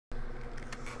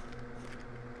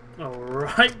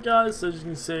Alright guys, so as you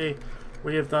can see,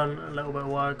 we have done a little bit of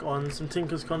work on some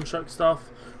Tinker's Construct stuff.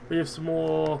 We have some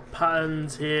more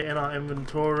patterns here in our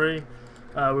inventory.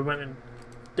 We went and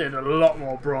did a lot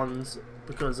more bronze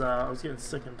because I was getting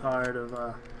sick and tired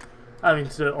of having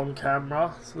to do it on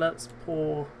camera. So let's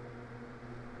pour...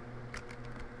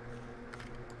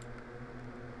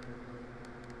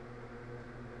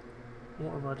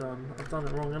 What have I done? I've done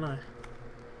it wrong, haven't I?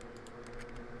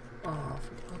 Oh,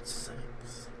 for God's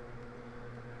sakes.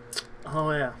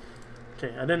 Oh yeah.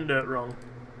 Okay, I didn't do it wrong.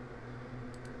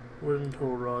 Wooden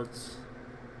tool rods.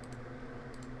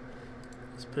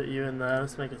 Let's put you in there.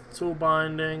 Let's make a tool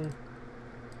binding.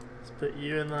 Let's put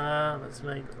you in there. Let's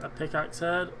make a pickaxe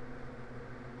head.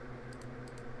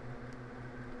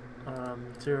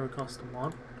 Material custom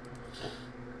 1.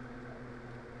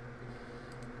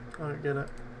 I don't get it.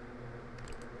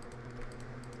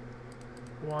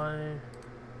 Why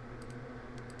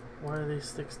are these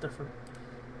sticks different?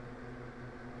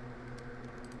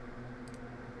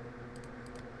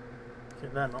 Okay,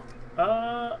 they're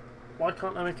not. Why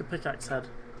can't I make a pickaxe head?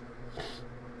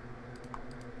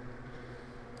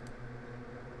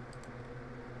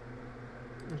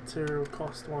 Material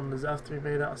cost 1, does it have to be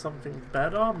made out of something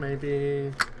better?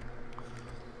 Maybe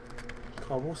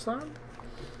cobblestone?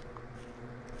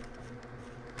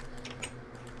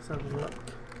 Let's have a look.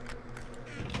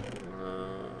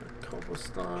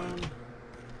 Cobblestone.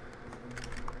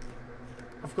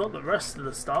 I've got the rest of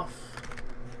the stuff.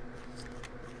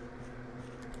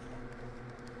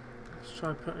 Let's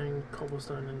try putting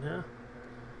cobblestone in here.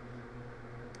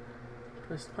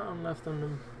 Place the pattern left on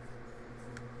them.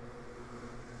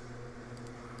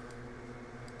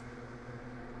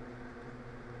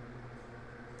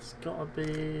 It's gotta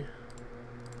be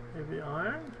maybe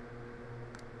iron?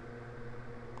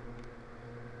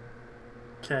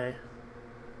 Okay.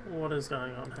 What is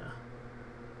going on here?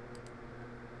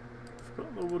 I've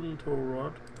got the wooden tool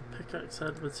rod, pickaxe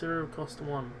head, material cost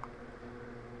 1.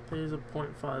 These are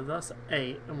 0.5, that's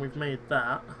 8, and we've made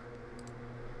that.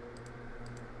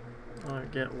 I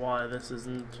don't get why this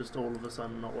isn't just all of a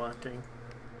sudden not working.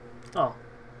 Oh.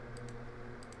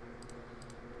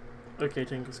 Okay,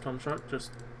 Tinker's Construct,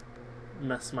 just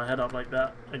mess my head up like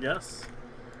that, I guess.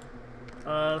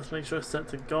 Let's make sure it's set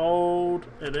to gold.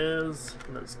 It is.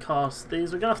 Let's cast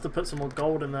these. We're going to have to put some more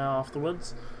gold in there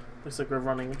afterwards. Looks like we're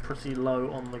running pretty low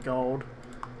on the gold.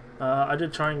 I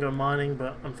did try and go mining,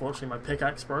 but unfortunately my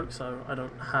pickaxe broke, so I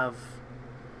don't have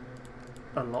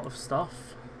a lot of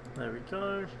stuff. There we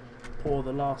go. Pour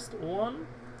the last one.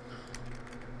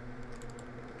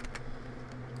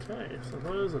 Okay, so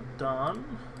those are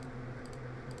done.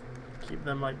 Keep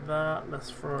them like that.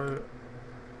 Let's throw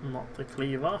not the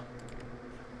cleaver.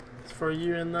 Throw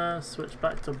you in there, switch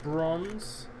back to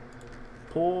bronze,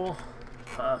 pour,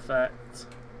 perfect.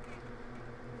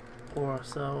 Pour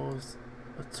ourselves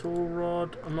a tool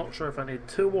rod. I'm not sure if I need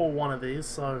 2 or 1 of these,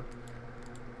 so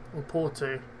we'll pour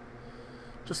 2,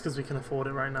 just because we can afford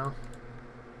it right now.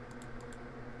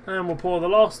 And we'll pour the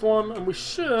last one, and we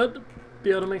should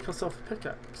be able to make ourselves a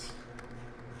pickaxe.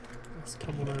 Let's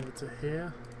come on over to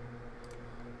here.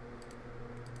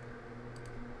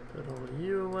 Put all of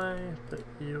you away, put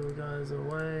you guys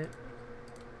away.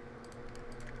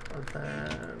 And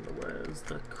then where's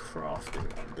the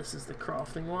crafting one? This is the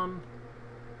crafting one.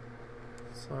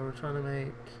 So we're trying to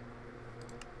make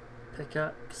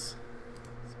pickaxe.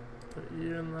 Let's put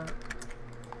you in that.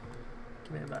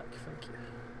 Give me it back, thank you.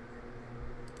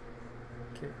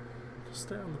 Okay, just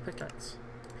stay on the pickaxe,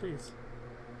 please.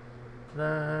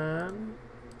 Then,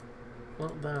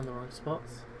 well, they're in the wrong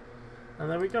spots. And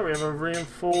there we go, we have a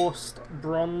reinforced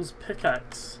bronze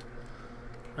pickaxe.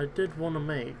 I did want to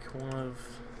make one of...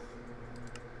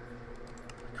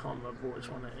 I can't remember which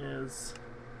one it is.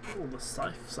 Oh, the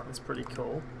scythe sounds pretty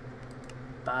cool.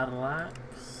 Battle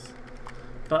axe.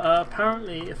 But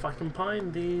apparently if I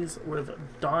combine these with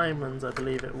diamonds, I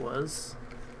believe it was.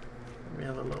 Let me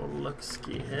have a little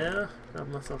look-ski here. Grab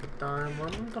myself a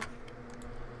diamond.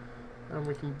 And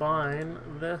we combine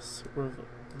this with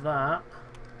that.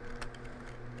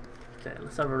 Okay,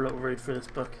 let's have a little read through this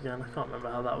book again. I can't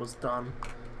remember how that was done.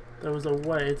 There was a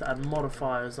way to add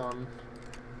modifiers on.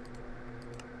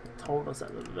 It told us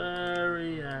at the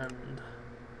very end.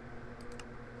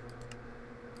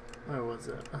 Where was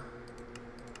it?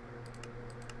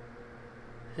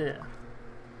 Here.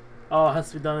 Oh, it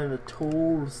has to be done in the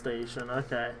tool station.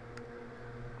 Okay.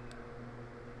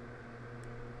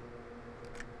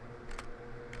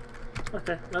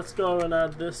 Okay, let's go and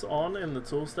add this on in the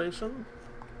tool station.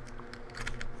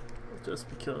 Just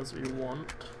because we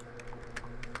want.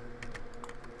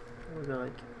 We'll go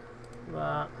like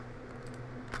that.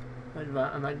 like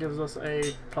that, and that gives us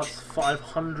a plus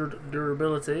 500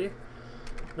 durability.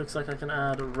 Looks like I can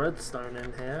add redstone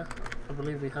in here. I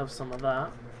believe we have some of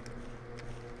that.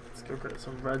 Let's go get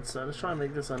some redstone. Let's try and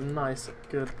make this a nice,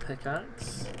 good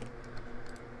pickaxe.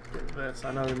 Get this.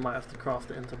 I know we might have to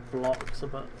craft it into blocks,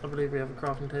 but I believe we have a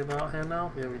crafting table out here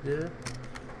now. Yeah, we do.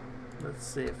 Let's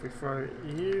see if we throw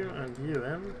you and you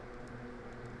in.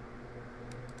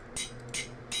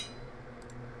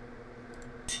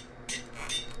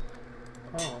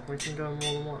 Oh, we can go more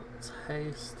than once.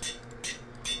 Haste.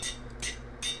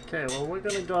 Okay, well we're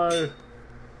gonna go to,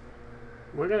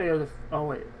 oh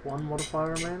wait, one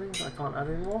modifier remaining? I can't add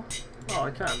any more? Oh,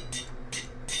 I can.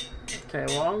 Okay,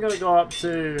 well I'm gonna go up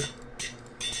to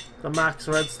the max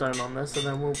redstone on this, and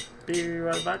then we'll be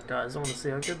right back, guys. I want to see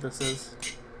how good this is.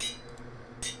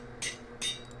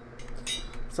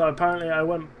 So apparently I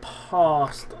went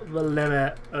past the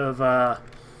limit of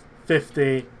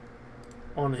 50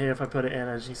 on here if I put it in.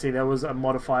 As you can see, there was a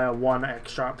modifier 1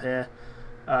 extra up here,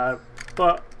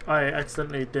 but I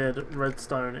accidentally did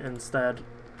redstone instead.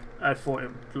 I thought it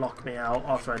would lock me out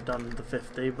after I'd done the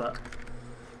 50, but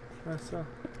that's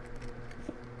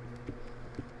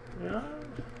yeah,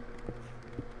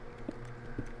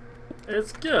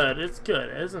 it's good. It's good.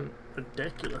 It isn't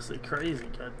ridiculously crazy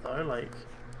good though. Like,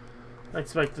 I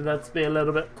expected that to be a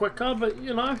little bit quicker, but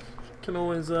you know, can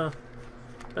always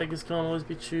beggars can't always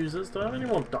be choosers. Do I have any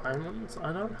more diamonds?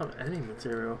 I don't have any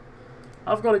material.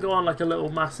 I've got to go on like a little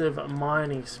massive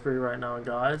mining spree right now,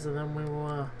 guys, and then we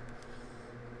will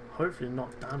hopefully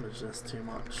not damage this too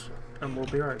much, and we'll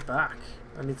be right back.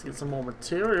 I need to get some more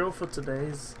material for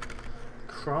today's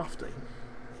crafting.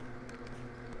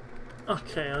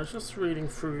 Okay, I was just reading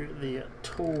through the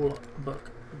tool book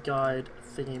guide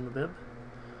thingy-mabib,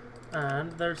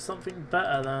 and there's something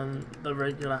better than the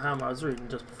regular hammer. I was reading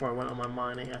just before I went on my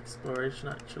mining exploration,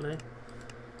 actually.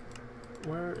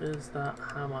 Where is that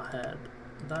hammerhead?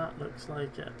 That looks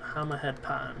like it. Hammerhead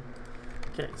pattern.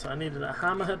 Okay, so I needed a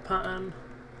hammerhead pattern.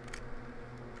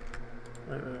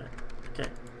 Wait. Okay.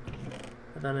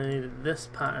 And then I needed this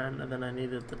pattern, and then I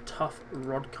needed the tough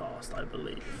rod cast, I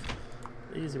believe.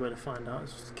 The easy way to find out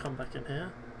is just come back in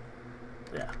here.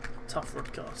 Yeah, tough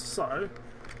rod cast. So,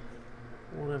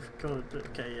 what I've got to do.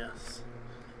 Okay, yes.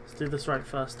 Let's do this right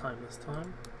first time this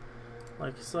time.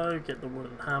 Like so, get the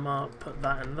wooden hammer, put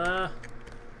that in there.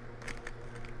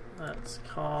 Let's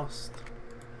cast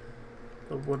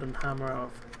the wooden hammer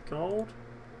out of gold.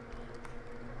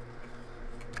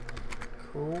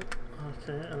 Cool.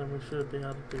 Okay, and then we should be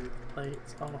able to do the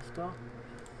plates after.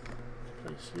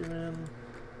 Place you in.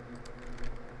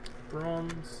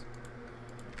 Bronze.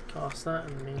 Cast that.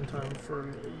 In the meantime, throw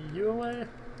you away.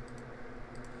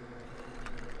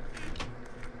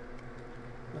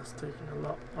 That's taking a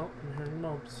lot. Oh, I'm hearing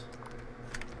mobs.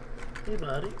 Hey,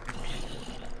 buddy.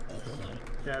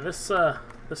 Yeah,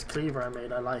 this cleaver I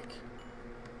made, I like.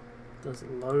 Does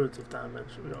loads of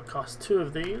damage. We got to cast 2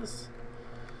 of these.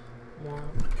 1.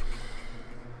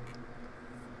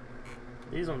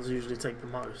 These ones usually take the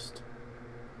most.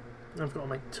 I've got to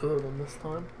make 2 of them this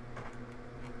time.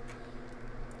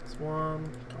 That's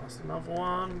 1. Cast another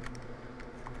one.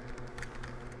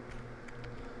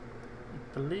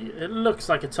 It looks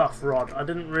like a tough rod. I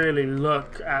didn't really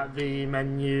look at the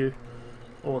menu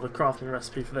or the crafting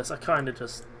recipe for this. I kind of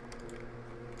just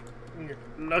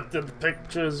looked at the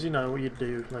pictures. You know what you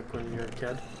do, like when you're a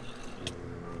kid.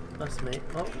 That's me.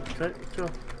 Oh, okay, sure.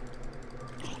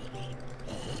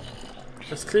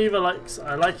 This cleaver,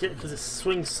 I like it because it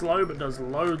swings slow but does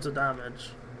loads of damage.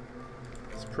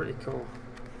 It's pretty cool.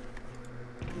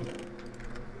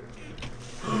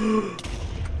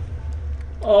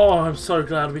 Oh, I'm so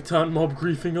glad we turned mob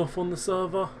griefing off on the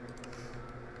server.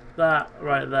 That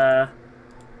right there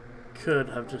could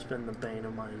have just been the bane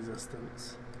of my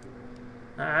existence.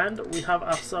 And we have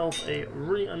ourselves a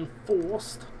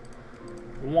reinforced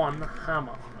 1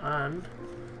 hammer. And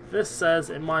this says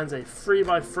it mines a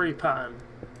 3x3 pattern.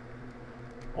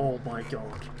 Oh my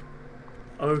god.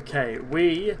 Okay,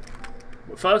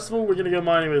 first of all, we're going to go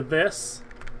mining with this,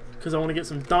 because I want to get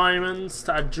some diamonds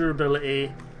to add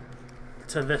durability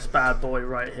to this bad boy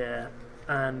right here.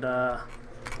 And I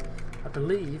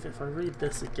believe if I read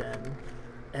this again,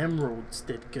 emeralds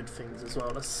did good things as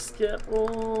well. Let's skip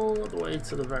all the way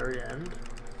to the very end.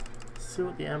 See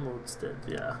what the emeralds did.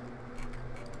 Yeah,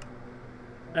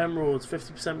 emeralds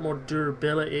 50% more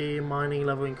durability, mining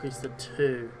level increased to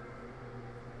 2,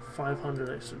 500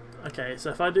 extra. Okay, so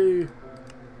if I do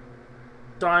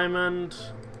diamond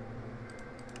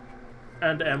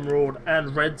and emerald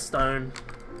and redstone,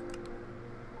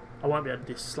 I won't be able to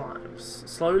do slimes.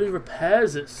 Slowly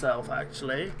repairs itself,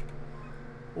 actually.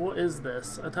 What is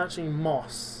this? Attaching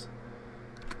moss.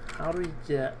 How do we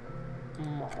get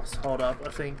moss? Hold up,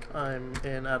 I think I'm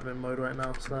in admin mode right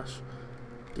now.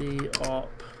 /dop.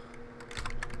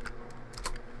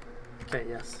 Okay,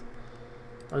 yes.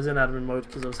 I was in admin mode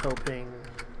because I was helping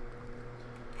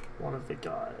one of the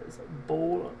guys.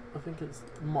 Ball, I think it's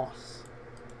moss.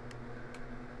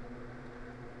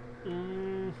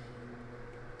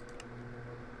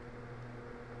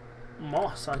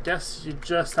 Moss, I guess you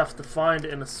just have to find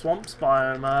it in a swamps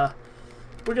biome.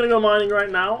 We're gonna go mining right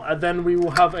now, and then we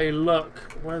will have a look.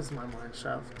 Where's my mine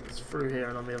shaft? It's through here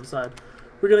and on the other side.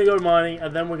 We're gonna go mining,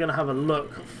 and then we're gonna have a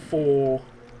look for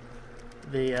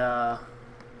the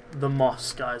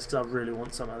moss, guys, because I really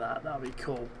want some of that. That'd be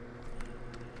cool.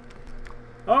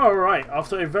 Alright,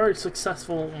 after a very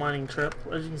successful mining trip,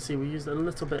 as you can see, we used a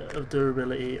little bit of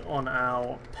durability on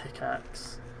our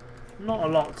pickaxe. Not a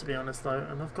lot, to be honest, though,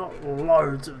 and I've got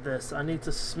loads of this. I need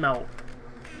to smelt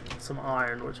some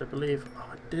iron, which I believe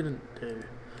I didn't do.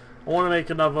 I want to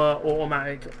make another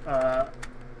automatic,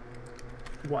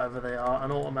 whatever they are,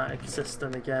 an automatic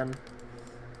system again.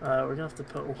 We're going to have to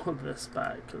put all of this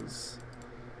back, because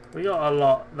we got a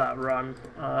lot that run.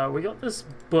 We got this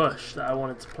bush that I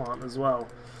wanted to plant as well.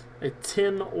 A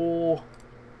tin or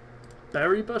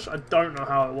berry bush. I don't know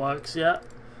how it works yet.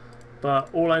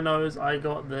 But all I know is I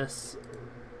got this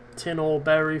tin or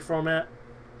berry from it.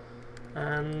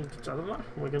 And I don't know.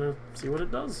 We're going to see what it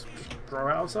does. Just grow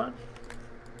it outside.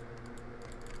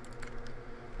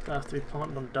 Does that have to be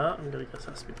planted on dirt? I'm going to guess it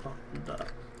has to be planted on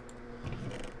dirt.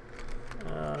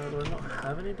 Do I not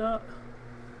have any dirt?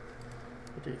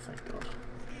 What do you think, God?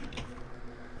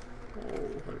 Oh, there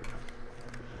we go.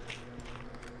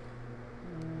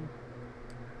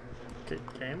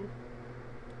 Good game.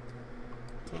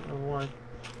 Don't know why.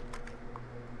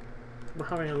 We're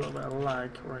having a little bit of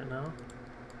lag right now.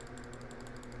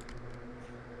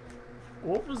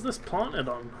 What was this planted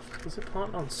on? Was it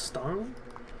planted on stone?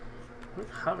 I don't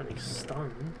have any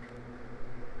stone.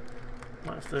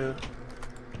 Might have to.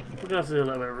 We're gonna have to do a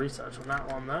little bit of research on that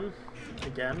one then.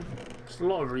 Again, just a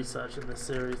lot of research in this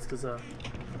series because I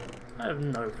have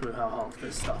no clue how half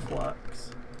this stuff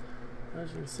works.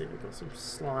 As you can see, we've got some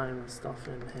slime and stuff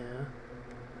in here.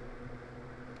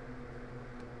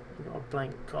 We've got a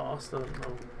blank cast. I don't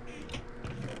know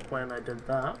when I did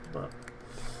that, but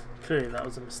clearly that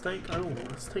was a mistake. Oh,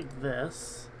 let's take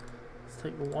this. Let's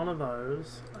take one of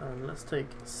those, and let's take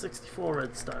 64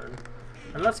 redstone.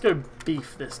 And let's go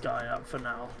beef this guy up for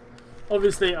now.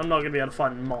 Obviously, I'm not going to be able to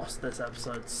find moss this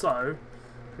episode, so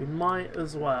we might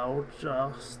as well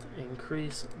just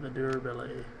increase the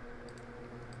durability.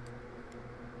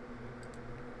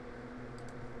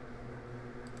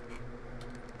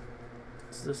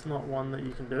 Is this not one that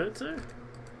you can do it to?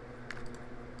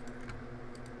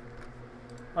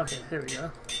 Okay, here we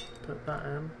go. Put that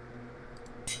in.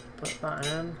 Put that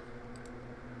in.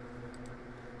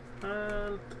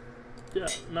 And yeah,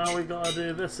 now we gotta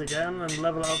do this again and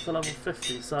level it up to level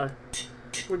 50. So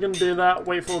we're gonna do that,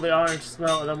 wait for all the iron to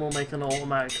smelt, and then we'll make an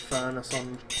automatic furnace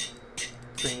on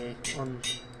thingy, on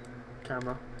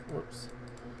camera. Whoops.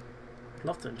 I'd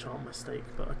love to enchant my steak,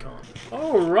 but I can't.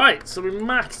 Alright, so we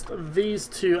maxed these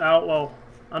two out. Well,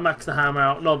 I maxed the hammer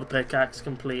out, not the pickaxe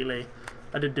completely.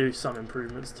 I did do some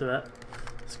improvements to it.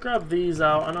 Let's grab these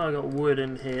out. I know I got wood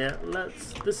in here.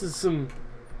 This is some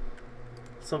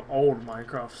old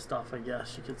Minecraft stuff, I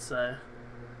guess you could say.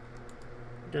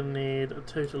 I'm gonna need a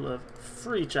total of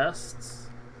 3 chests.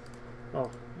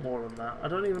 Oh, more than that. I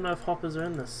don't even know if hoppers are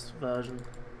in this version.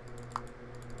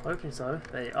 Hoping so.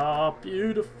 They are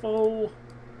beautiful.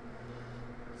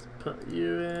 Let's put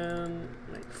you in.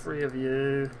 Make 3 of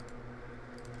you.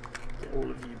 Get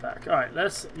all of you back. Alright,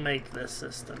 let's make this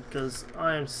system because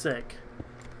I am sick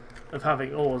of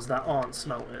having ores that aren't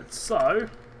smelted. So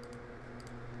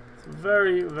it's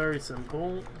very, very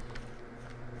simple.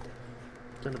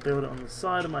 I'm going to build it on the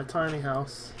side of my tiny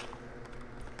house.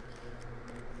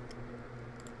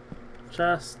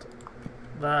 Chest.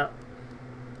 That.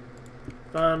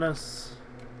 Furnace.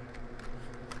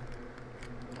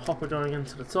 Hopper going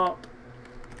into the top.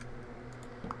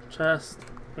 Chest.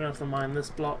 We're going to have to mine this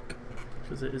block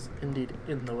because it is indeed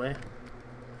in the way.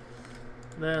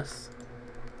 This.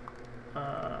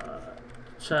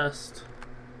 Chest.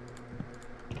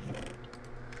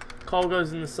 Coal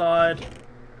goes in the side.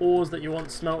 Ores that you want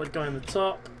smelted go in the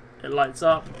top. It lights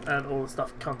up and all the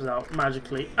stuff comes out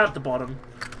magically at the bottom.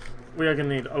 We are going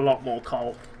to need a lot more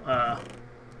coal.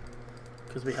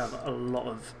 Because we have a lot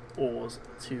of ores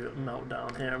to melt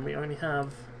down here, and we only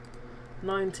have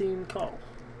 19 coal,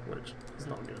 which is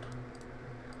not good.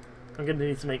 I'm going to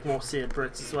need to make more seared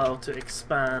bricks as well to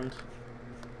expand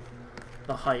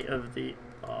the height of the,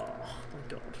 oh my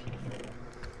god,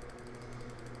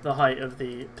 the height of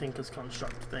the Tinker's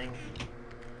Construct thing.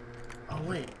 Oh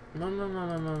wait, no.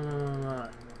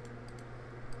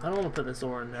 I don't want to put this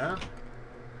ore in there.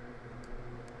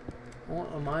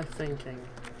 What am I thinking?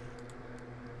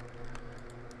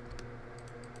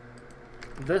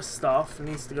 This stuff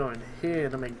needs to go in here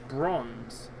to make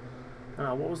bronze.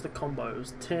 Now, what was the combo? It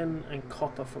was tin and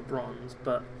copper for bronze,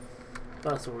 but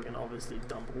first of all, we're going to obviously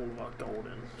dump all of our gold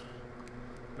in.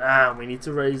 Now, we need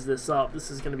to raise this up. This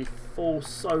is going to be full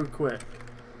so quick.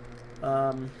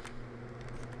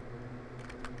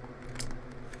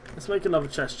 Let's make another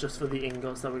chest just for the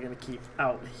ingots that we're going to keep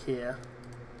out here.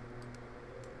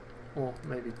 Or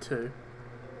maybe two.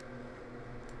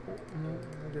 Oh, no,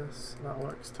 I guess that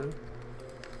works too.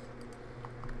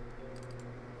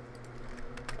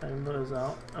 Aim those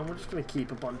out, and we're just going to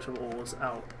keep a bunch of ores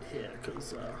out here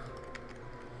because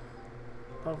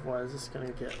otherwise it's going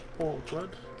to get awkward.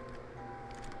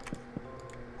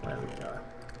 There we go.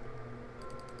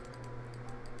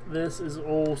 This is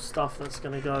all stuff that's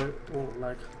going to go,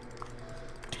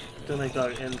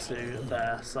 into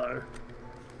there, so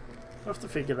I'll have to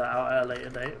figure that out at a later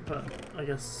date, but I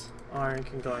guess iron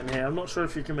can go in here. I'm not sure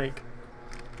if you can make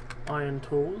iron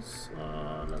tools.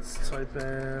 Let's type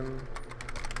in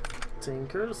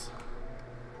Tinkers.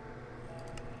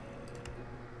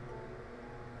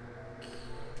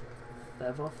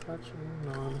 Feather fletching?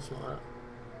 No, that's not it.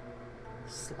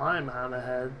 Slime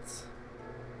hammerheads.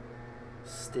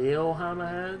 Steel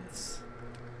hammerheads.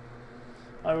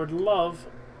 I would love,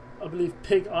 I believe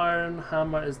pig iron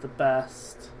hammer is the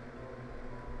best.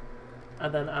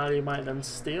 And then alumite, then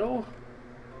steel.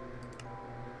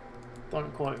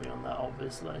 Don't quote me on that,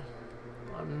 obviously.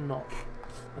 I'm not.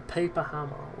 A paper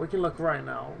hammer. We can look right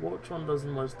now. Which one does the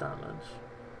most damage?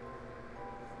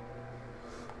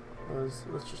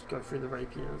 Let's just go through the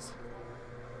rapiers.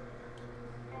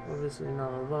 Obviously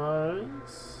none of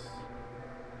those.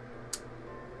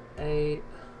 8.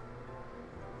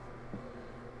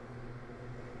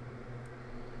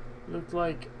 Looked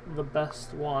like the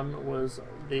best one was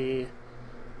the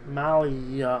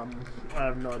Malleum. I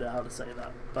have no idea how to say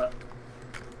that, but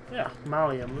yeah,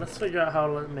 Malleum. Let's figure out how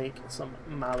to make some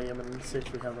Malleum and see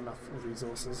if we have enough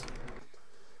resources.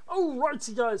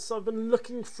 Alrighty guys, so I've been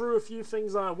looking through a few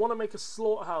things. I want to make a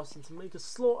slaughterhouse, and to make a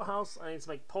slaughterhouse I need to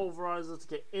make pulverizer to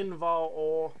get invar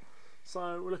ore.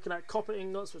 So we're looking at copper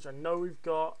ingots, which I know we've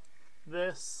got.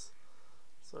 This,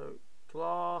 so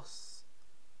glass,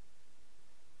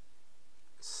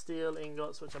 steel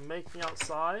ingots, which I'm making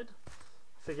outside.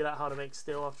 Figured out how to make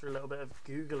steel after a little bit of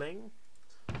googling.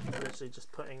 Literally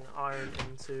just putting iron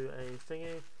into a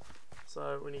thingy.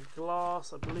 So we need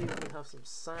glass. I believe we have some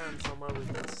sand somewhere. We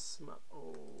can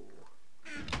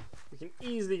we can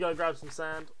easily go grab some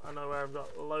sand. I know where I've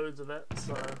got loads of it,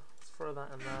 so let's throw that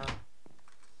in there.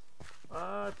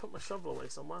 I put my shovel away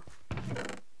somewhere.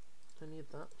 I need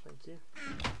that, thank you.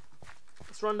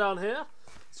 Let's run down here.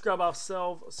 Let's grab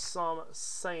ourselves some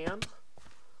sand.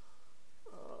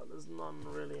 There's none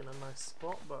really in a nice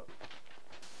spot, but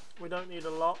we don't need a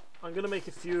lot. I'm going to make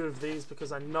a few of these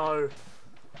because I know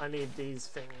I need these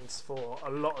things for a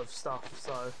lot of stuff.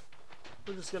 So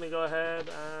we're just going to go ahead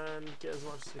and get as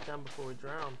much as we can before we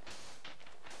drown.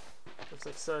 Looks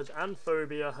like Surge and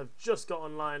Phobia have just got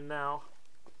online now.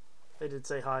 They did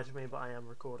say hi to me, but I am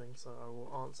recording, so I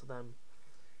will answer them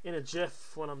in a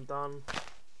jiff when I'm done.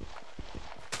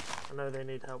 I know they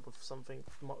need help with something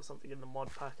in the mod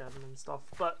pack admin and stuff,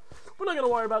 but we're not going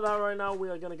to worry about that right now. We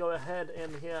are going to go ahead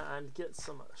in here and get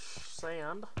some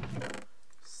sand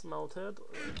smelted.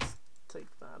 Let's take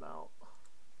that out.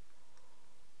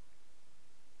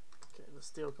 Okay, the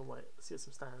steel can wait. Let's get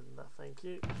some sand in there, thank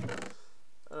you.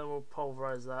 And then we'll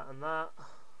pulverize that and that.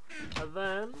 And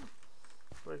then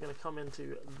we're going to come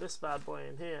into this bad boy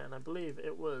in here, and I believe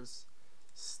it was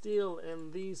steel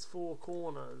in these 4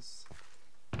 corners.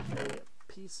 A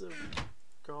piece of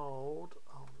gold.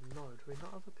 Oh no, do we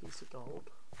not have a piece of gold?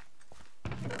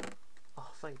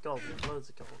 Oh, thank God, we have loads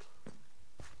of gold.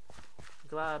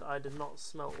 Glad I did not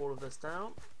smelt all of this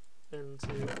down into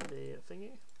the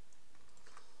thingy.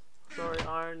 Sorry,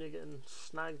 iron, you're getting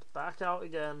snagged back out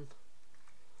again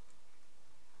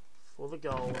for the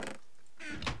gold.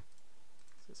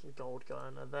 Let's get some gold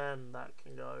going, and then that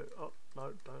can go. Oh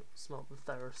no, don't smelt the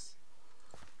ferrous.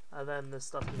 And then this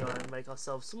stuff can go and make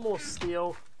ourselves some more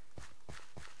steel.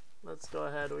 Let's go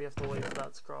ahead. We have to wait for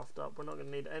that to craft up. We're not going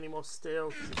to need any more steel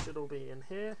because it should all be in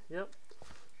here. Yep.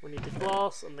 We need the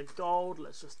glass and the gold.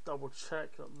 Let's just double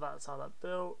check that that's how that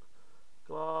built.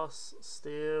 Glass,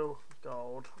 steel,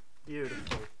 gold.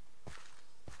 Beautiful.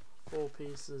 4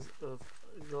 pieces of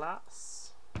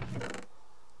glass.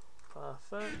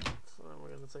 Perfect. And then we're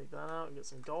going to take that out and get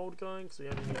some gold going because we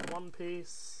only need one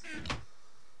piece.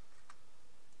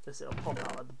 Guess it'll pop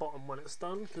out at the bottom when it's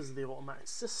done because of the automatic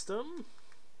system.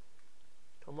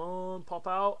 Come on, pop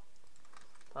out.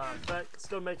 Perfect. Let's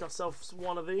go make ourselves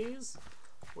one of these.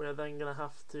 We're then going to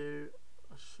have to...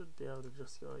 I should be able to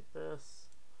just go like this.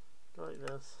 Go like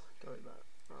this. Go like that.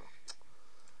 Oh.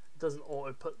 It doesn't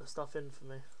auto put the stuff in for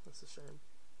me. That's a shame.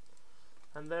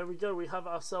 And there we go. We have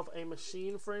ourselves a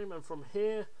machine frame. And from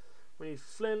here, we need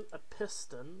flint, a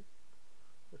piston,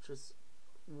 which is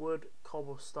wood,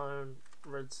 cobblestone,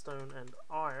 redstone, and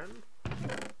iron.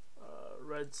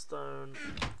 Redstone.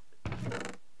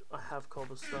 I have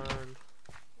cobblestone.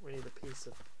 We need a piece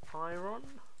of iron.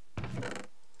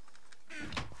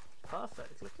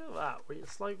 Perfect. Look at that.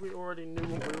 It's like we already knew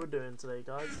what we were doing today,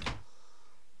 guys.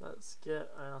 Let's get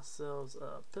ourselves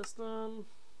a piston.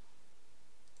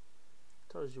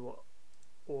 Tells you what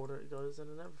order it goes in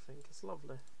and everything. It's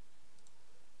lovely.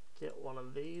 Get one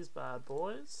of these bad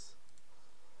boys.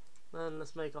 Then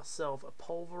let's make ourselves a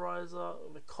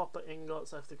pulverizer. The copper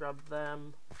ingots, I have to grab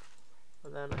them.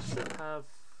 And then I should have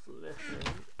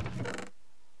flipping.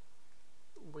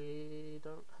 We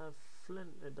don't have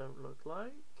flint, it don't look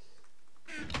like.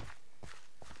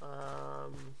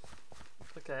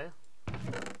 Okay.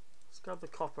 Let's grab the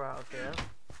copper out of here.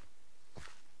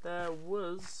 There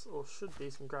was, or should be,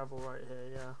 some gravel right here,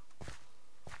 yeah.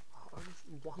 Oh,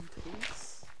 only one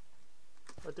piece?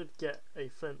 I did get a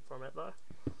flint from it though,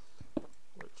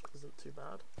 which isn't too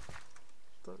bad.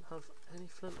 Don't have any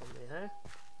flint on me, hey?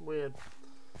 Weird.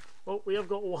 Well, we have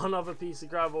got one other piece of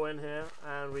gravel in here,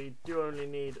 and we do only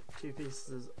need 2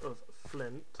 pieces of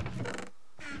flint.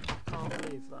 I can't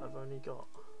believe that I've only got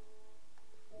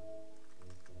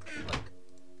like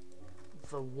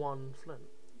the one flint.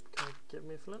 Can you give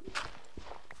me flint?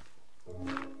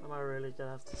 Am I really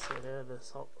gonna have to sit here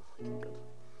this hot? Good.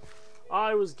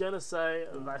 I was gonna say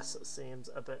this seems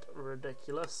a bit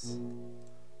ridiculous.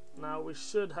 Now we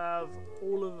should have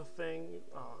all of the things.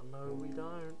 Oh no, we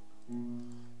don't.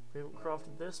 We haven't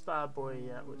crafted this bad boy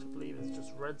yet, which I believe is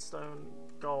just redstone,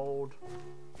 gold,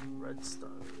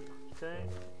 redstone. Okay.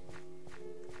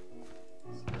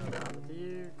 Let's go down to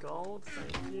view, gold,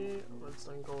 thank you.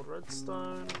 Redstone, gold,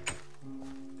 redstone.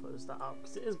 Close that up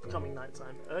because it is becoming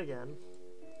nighttime again.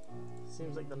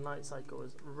 Seems like the night cycle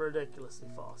is ridiculously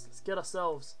fast. Let's get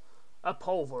ourselves a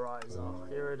pulverizer.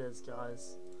 Here it is,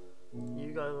 guys.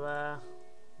 You go there,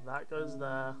 that goes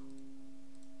there,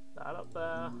 that up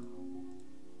there,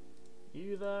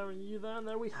 you there, and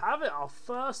there we have it. Our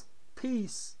first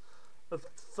piece of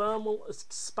thermal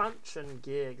expansion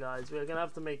gear, guys. We're gonna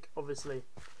have to make obviously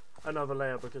another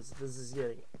layer because this is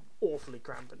getting awfully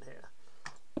cramped in here.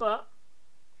 But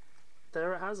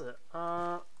there it has it.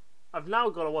 I've now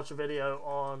got to watch a video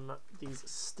on these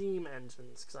steam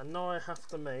engines because I know I have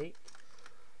to make,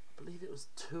 I believe it was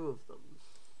 2 of them.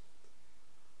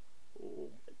 Oh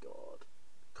my god.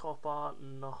 Copper,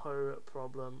 no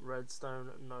problem.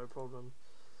 Redstone, no problem.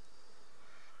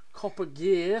 Copper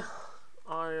gear.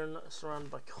 Iron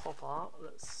surrounded by copper.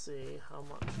 Let's see how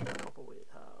much copper we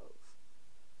have.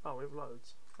 Oh, we have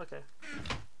loads. Okay.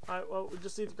 Alright, well, we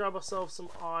just need to grab ourselves some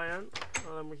iron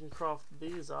and then we can craft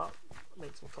these up.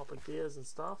 Make some copper gears and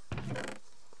stuff.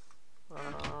 We're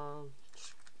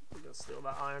gonna steal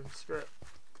that iron. Screw it.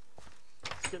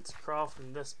 Let's get to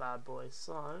crafting this bad boy.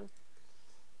 So,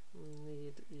 we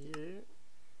need you.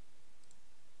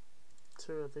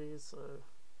 2 of these, so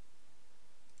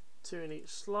 2 in each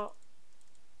slot.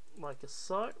 Like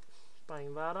so.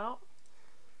 Bang that out.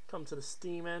 Come to the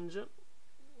steam engine.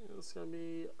 It's going to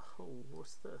be, oh,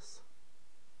 what's this?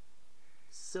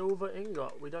 Silver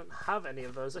ingot. We don't have any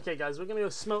of those. Okay, guys, we're going to go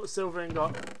smelt silver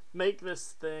ingot, make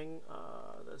this thing.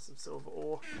 There's some silver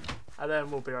ore, and then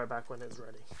we'll be right back when it's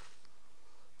ready.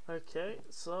 Okay,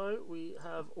 so we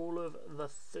have all of the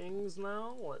things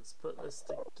now. Let's put this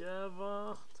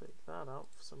together. Take that out.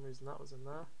 For some reason, that was in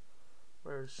there.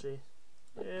 Where is she?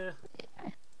 Yeah.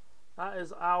 That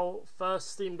is our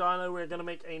first steam dino. We're going to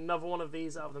make another one of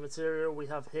these out of the material we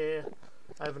have here.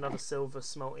 I have another silver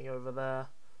smelting over there.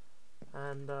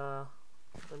 And then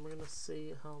we're going to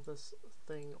see how this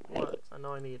thing works. I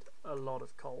know I need a lot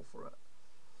of coal for it.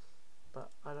 But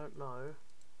I don't know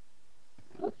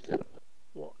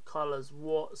what colours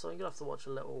what. So I'm going to have to watch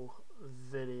a little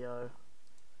video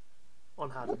on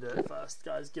how to do it first.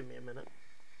 Guys, give me a minute.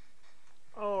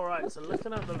 Alright, so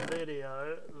looking at the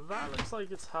video, that looks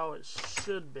like it's how it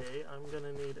should be. I'm going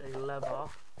to need a lever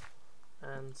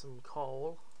and some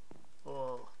coal.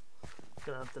 Oh, I'm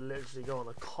going to have to literally go on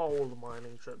a coal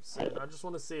mining trip soon. I just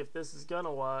want to see if this is going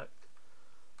to work.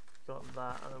 got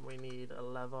that, and then we need a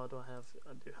lever. I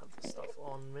do have the stuff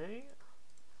on me.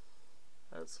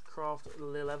 Let's craft the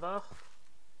lever.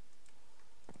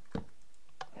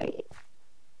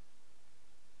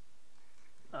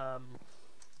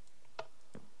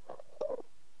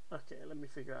 Okay, let me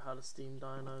figure out how the steam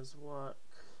dynos work.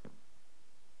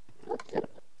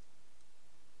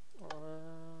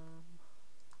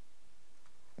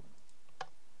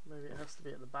 Maybe it has to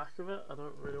be at the back of it. I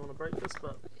don't really want to break this,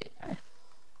 but I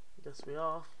guess we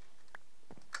are.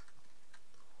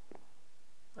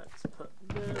 Let's put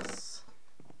this.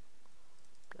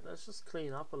 Okay, let's just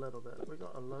clean up a little bit. We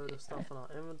got a load of stuff in our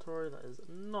inventory that is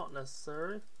not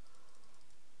necessary.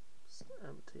 Just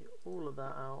empty all of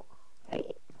that out.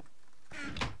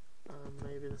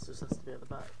 Maybe this just has to be at the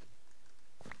back.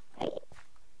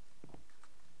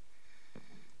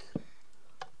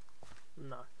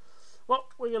 No. Well,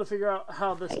 we're going to figure out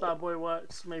how this bad boy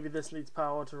works. Maybe this needs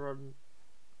power to run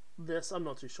this. I'm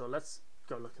not too sure. Let's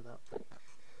go look at that.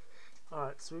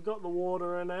 Alright, so we've got the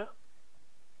water in it.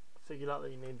 Figured out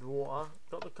that you need water.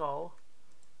 Got the coal.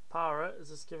 Power it. Is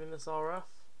this giving this RF?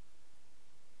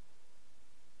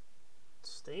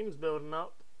 Steam's building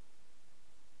up.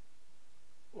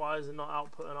 Why is it not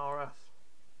outputting RF?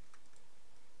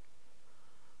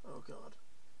 Oh god.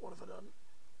 What have I done?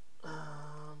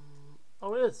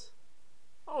 Oh, it is.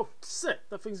 Oh, sick.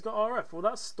 That thing's got RF. Will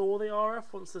that store the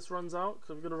RF once this runs out? Because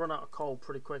I'm going to run out of coal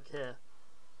pretty quick here.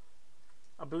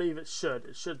 I believe it should.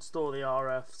 It should store the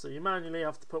RF. So you manually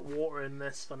have to put water in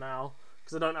this for now.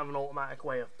 Because I don't have an automatic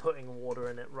way of putting water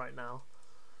in it right now.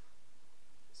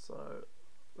 So,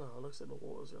 oh, it looks like the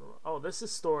water's going to run. Oh, this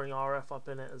is storing RF up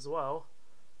in it as well.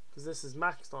 Because this is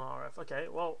maxed on RF. Okay,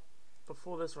 well,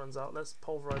 before this runs out, let's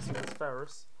pulverize some of this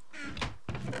ferrous.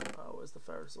 Oh, where's the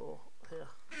ferrous ore? Here.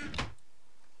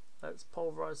 Let's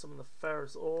pulverize some of the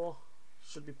ferrous ore.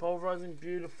 Should be pulverizing.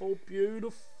 Beautiful,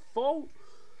 beautiful.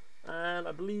 And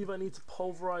I believe I need to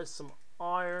pulverize some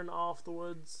iron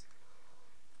afterwards.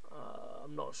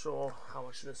 I'm not sure how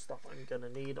much of this stuff I'm going to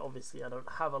need. Obviously, I don't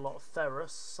have a lot of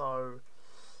ferrous, so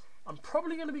I'm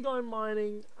probably going to be going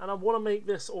mining. And I want to make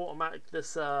this automatic,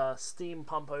 this steam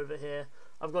pump over here.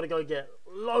 I've got to go get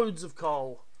loads of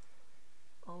coal.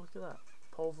 Oh, look at that.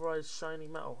 Pulverized shiny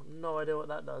metal. No idea what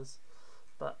that does.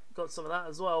 But got some of that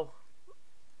as well.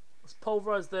 Let's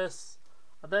pulverize this.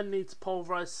 I then need to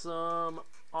pulverize some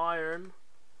iron.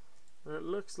 And it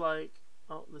looks like,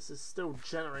 oh, this is still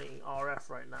generating RF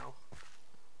right now.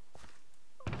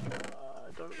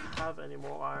 I don't have any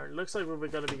more iron. Looks like we're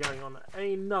going to be going on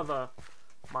another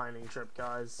mining trip,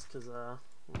 guys. Because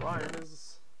Ryan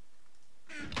is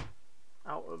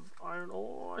out of iron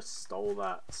ore. I stole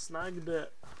that. Snagged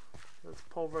it. Let's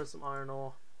pulverize some iron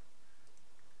ore.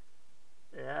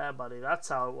 Yeah, buddy, that's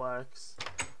how it works.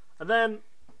 And then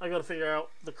I got to figure out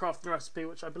the crafting recipe,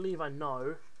 which I believe I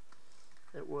know.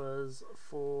 It was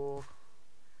for,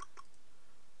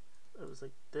 it was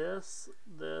like this,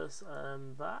 this,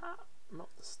 and that. Not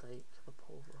the steak, the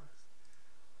pulverized.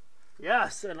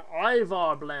 Yes, an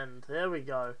Ivar blend. There we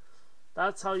go.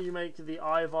 That's how you make the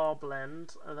Ivar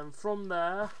blend. And then from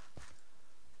there,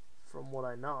 from what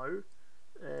I know,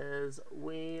 is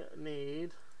we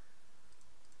need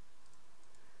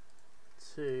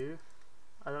to,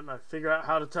 I don't know, figure out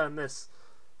how to turn this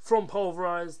from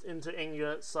pulverized into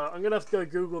ingots. So I'm gonna have to go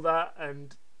Google that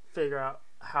and figure out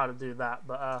how to do that.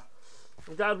 But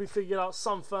I'm glad we figured out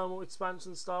some thermal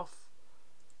expansion stuff.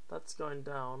 That's going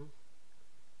down.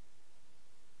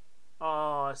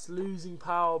 Oh, it's losing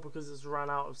power because it's run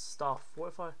out of stuff. What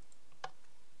if I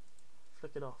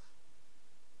flick it off?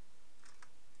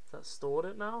 Has that stored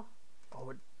it now? Oh,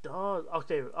 it does.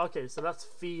 Okay, okay, so that's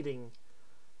feeding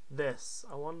this.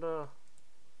 I wonder,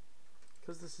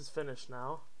 because this is finished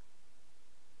now.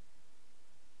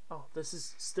 Oh, this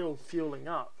is still fueling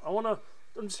up. I'm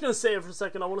just going to sit here for a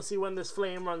second. I want to see when this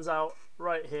flame runs out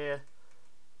right here.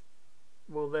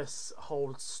 Will this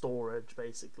hold storage,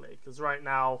 basically? Because right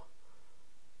now,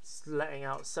 it's letting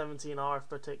out 17 RF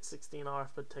per tick, 16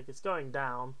 RF per tick. It's going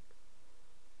down,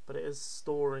 but it is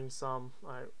storing some.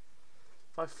 Right.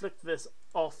 If I flick this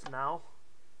off now,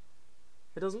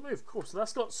 it doesn't move. Cool, so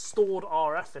that's got stored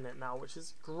RF in it now, which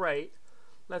is great.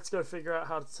 Let's go figure out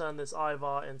how to turn this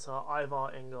Ivar into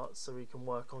Ivar ingots so we can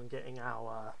work on getting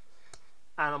our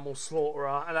animal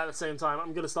slaughterer. And at the same time,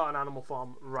 I'm going to start an animal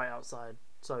farm right outside.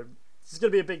 So this is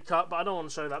going to be a big cut, but I don't want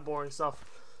to show that boring stuff.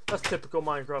 That's typical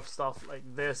Minecraft stuff like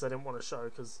this. I didn't want to show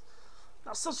because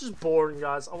that's just boring,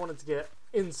 guys. I wanted to get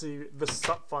into the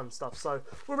fun stuff. So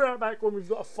we'll be right back when we've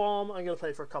got a farm. I'm going to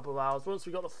play for a couple of hours. Once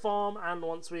we've got the farm and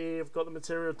once we've got the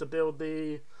material to build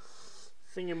the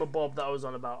thingamabob that I was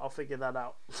on about. I'll figure that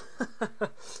out.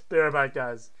 Be right back,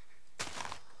 guys.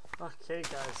 Okay,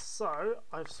 guys, so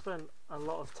I've spent a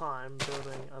lot of time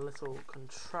building a little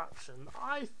contraption.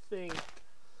 I think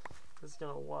it's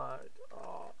gonna work.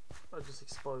 Oh, I just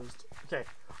exposed. Okay,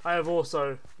 I have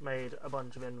also made a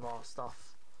bunch of Invar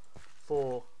stuff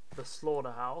for the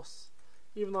slaughterhouse.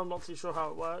 Even though I'm not too sure how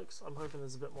it works, I'm hoping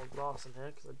there's a bit more glass in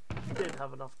here because I did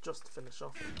have enough just to finish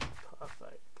off.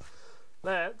 Perfect.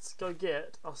 Let's go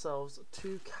get ourselves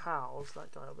 2 cows.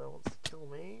 That guy up there wants to kill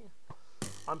me.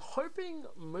 I'm hoping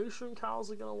mushroom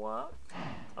cows are going to work.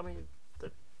 I mean,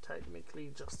 they're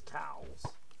technically just cows.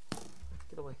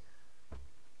 Get away.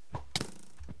 Oh,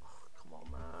 come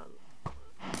on, man.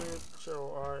 Dude,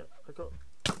 chill. Alright, I got...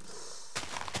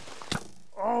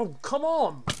 Oh, come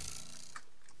on!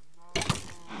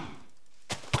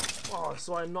 Oh,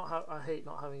 so I hate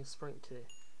not having a sprint key.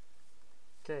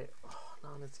 Okay, oh, now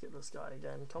I need to get this guy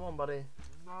again. Come on, buddy.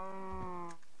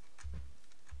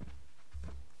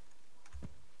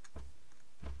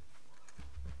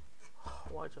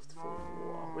 Why'd you have to fall in the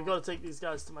water? We gotta take these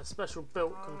guys to my special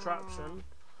built contraption.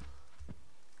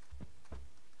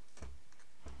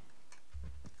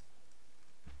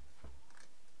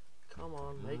 Come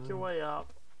on, make your way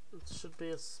up. It should be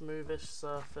a smoothish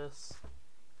surface.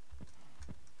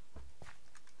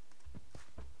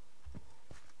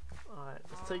 Alright,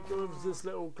 let's take you over to this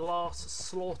little glass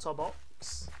slaughter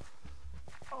box.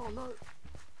 Oh no!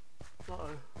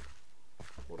 Uh-oh.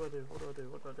 What do I do? What do I do?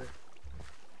 What do I do?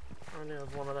 I only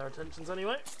have one of their attentions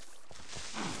anyway.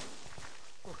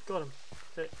 Oh, got him.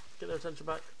 Okay, get their attention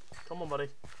back. Come on, buddy.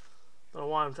 Don't know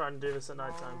why I'm trying to do this at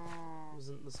night time. It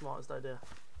isn't the smartest idea.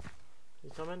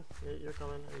 You coming? Yeah, you're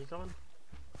coming. Are you coming?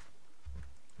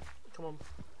 Come on.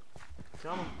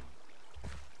 Come on.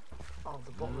 Oh,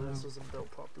 the bottom of this wasn't built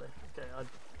properly. Okay, I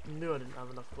knew I didn't have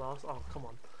enough glass. Oh, come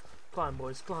on. Climb,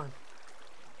 boys, climb.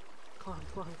 Climb,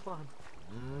 climb, climb.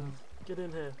 Get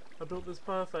in here. I built this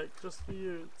perfect, just for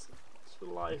you. It's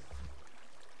your life.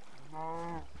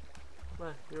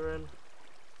 There, you're in.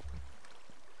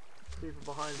 People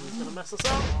behind you is going to mess us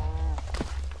up.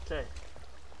 Okay.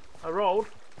 I rolled.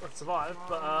 I survived,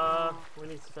 but we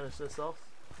need to finish this off.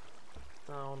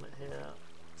 Down here.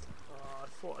 I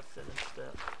thought I finished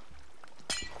it.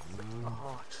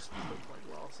 Oh, I just put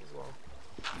my glass as well.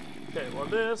 Okay, well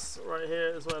this right here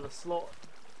is where the slot...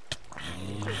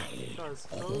 Okay, guys,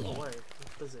 go away.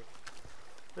 I'm busy.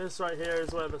 This right here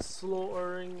is where the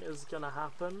slaughtering is going to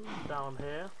happen, down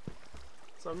here.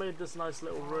 So I made this nice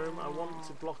little room. I want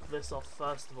to block this off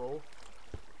first of all,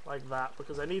 like that,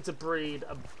 because I need to breed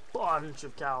a bunch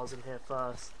of cows in here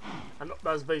first. And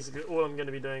that's basically all I'm going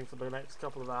to be doing for the next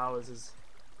couple of hours is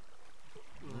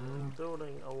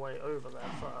building a way over there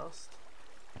first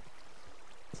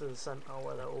to the center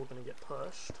where they're all going to get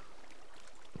pushed,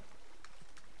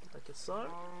 like so.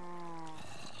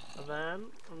 And then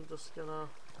I'm just gonna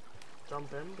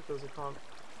jump in because I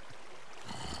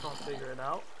can't figure it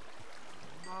out.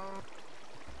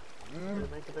 Did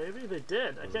they make a baby? They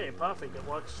did. Okay, perfect. It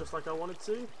works just like I wanted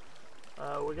to.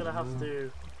 We're gonna have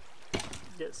to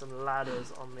get some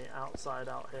ladders on the outside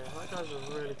out here. That guy's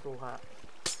a really cool hat.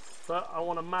 But I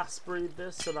want to mass breed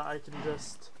this so that I can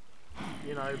just,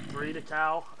 you know, breed a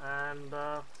cow, and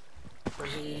then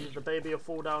the baby will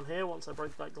fall down here once I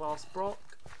break that glass block,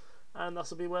 and this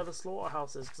will be where the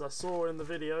slaughterhouse is, because I saw in the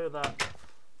video that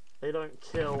they don't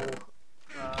kill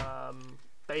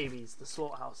babies, the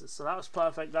slaughterhouses. So that was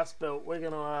perfect. That's built. We're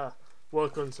gonna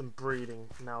work on some breeding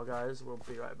now, guys. We'll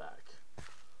be right back.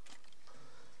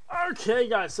 Okay,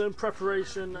 guys, so in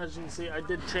preparation, as you can see, I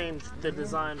did change the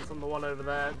design from the one over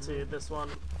there to this one.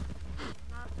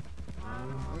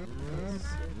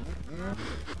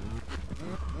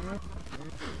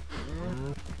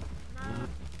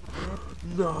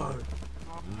 No!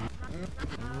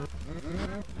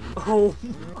 Oh!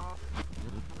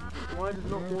 Why did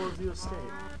not more of you escape?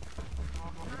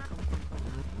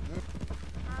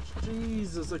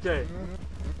 Jesus, okay.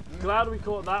 Glad we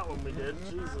caught that one we did.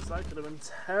 Jesus, that could have been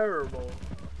terrible.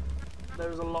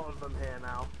 There's a lot of them here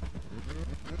now.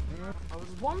 I was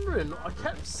wondering, I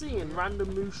kept seeing random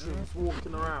mushrooms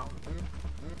walking around.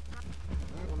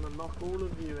 I want to knock all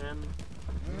of you in.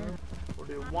 We'll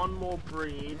do one more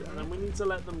breed, and then we need to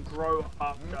let them grow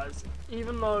up, guys.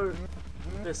 Even though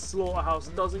this slaughterhouse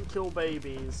doesn't kill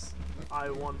babies,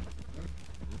 I want...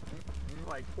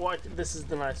 Like, this is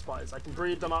the nice part, is I can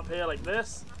breed them up here like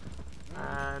this.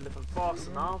 And if I'm fast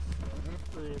enough,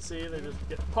 as you can see, they just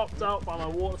get popped out by my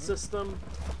water system.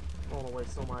 I don't want to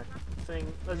waste all my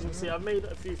thing. As you can see, I've made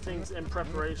a few things in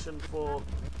preparation for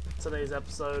today's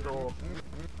episode, or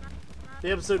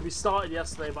the episode we started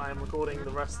yesterday, but I'm recording the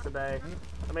rest today.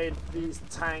 I made these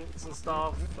tanks and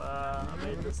stuff. I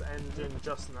made this engine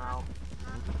just now.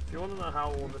 If you want to know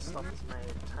how all this stuff is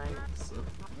made, tanks,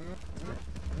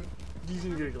 you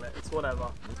can Google it. It's whatever.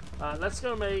 Let's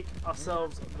go make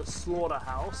ourselves the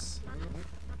slaughterhouse,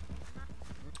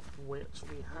 which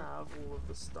we have all of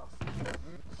the stuff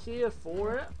here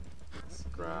for it. Let's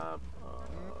grab.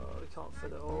 We can't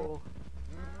fit it all.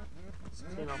 Let's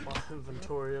clean up our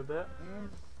inventory a bit.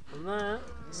 And then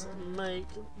let's make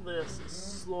this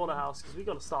slaughterhouse because we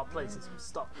got to start placing some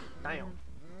stuff down.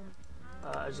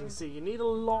 As you can see, you need a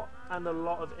lot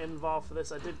of invar for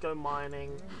this. I did go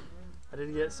mining. I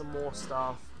did get some more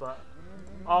stuff, but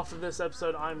after this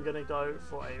episode, I'm gonna go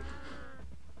for a.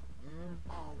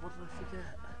 Oh, what did I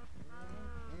forget?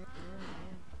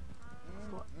 I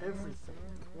forgot everything.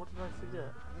 What did I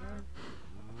forget?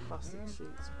 Plastic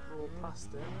sheets, raw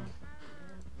plastic.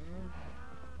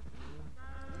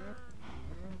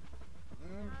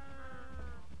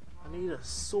 I need a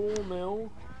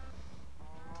sawmill.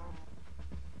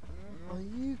 Are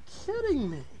you kidding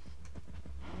me?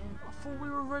 I thought we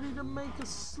were ready to make a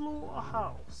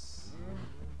slaughterhouse.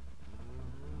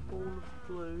 Ball of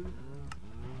glue.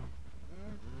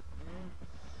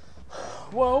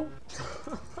 Well,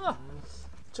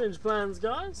 change plans,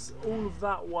 guys. All of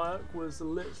that work was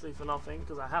literally for nothing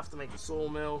because I have to make a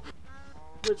sawmill,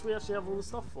 which we actually have all the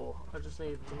stuff for. I just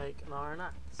need to make an iron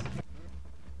axe.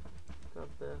 Grab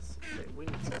this. Okay, we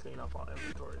need to clean up our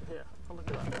inventory here. Oh, look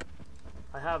at that.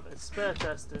 I have a spare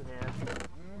chest in here,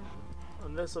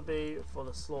 and this will be for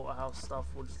the slaughterhouse stuff.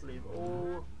 We'll just leave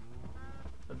all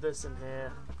of this in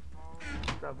here.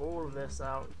 Grab all of this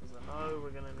out because I know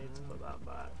we're going to need to put that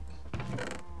back.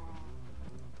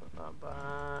 Put that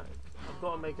back. I've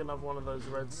got to make another one of those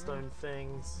redstone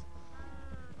things.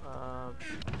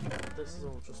 This is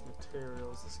all just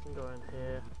materials. This can go in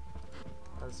here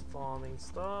as farming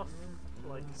stuff,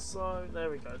 like so. There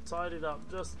we go. Tidied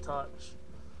up just a touch.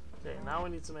 Okay, now we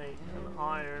need to make an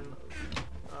iron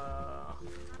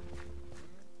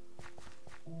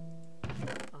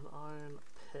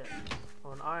pick,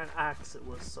 or an iron axe it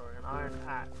was, sorry, an iron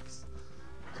axe.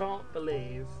 Can't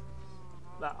believe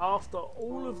that after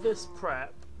all of this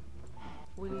prep,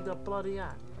 we need a bloody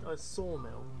axe, a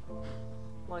sawmill.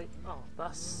 Like, oh,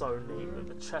 that's so neat that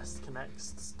the chest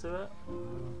connects to it.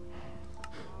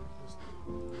 Just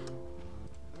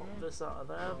pop this out of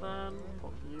there then,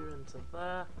 pop you into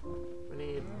there. We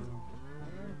need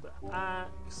the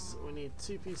axe, we need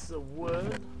 2 pieces of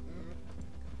wood,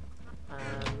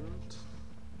 and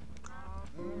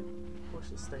what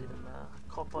should stay in there?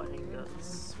 Copper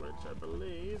ingots, which I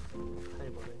believe, hey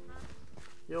buddy,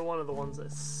 you're one of the ones that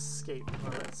escaped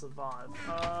and I let survive.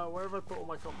 Where have I put all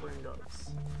my copper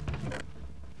ingots?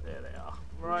 There they are,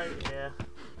 right here.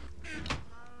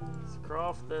 Let's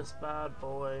craft this bad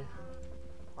boy,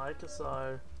 like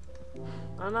so.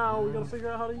 And now we gotta figure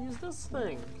out how to use this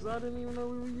thing, because I didn't even know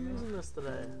we were using this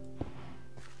today.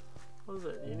 What is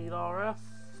it? You need RF?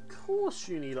 Of course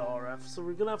you need RF, so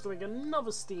we're gonna have to make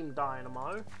another steam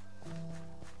dynamo.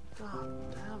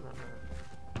 God damn it,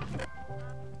 man.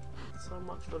 So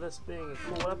much for this being a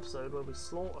cool episode where we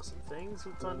slaughter some things.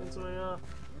 We've turned into a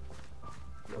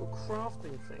little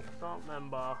crafting thing. I can't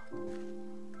remember. I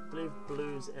believe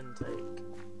blue's intake.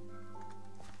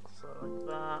 So like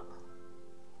that.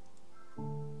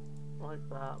 Like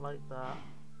that, like that.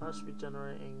 That should be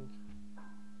generating.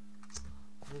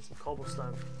 I need some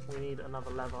cobblestone. We need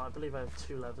another lever. I believe I have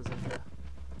 2 levers in here.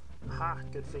 Ha!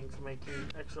 Good thing for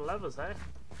making extra levers, eh?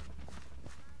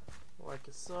 Like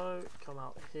so. Come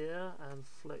out here and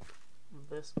flick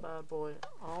this bad boy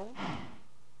on.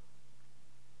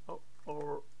 Oh,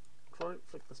 or sorry,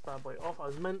 flick this bad boy off. I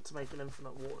was meant to make an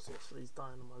infinite water source for these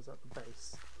dynamos at the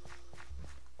base.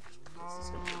 This is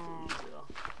going to make it easier.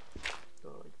 Go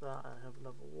like that. I have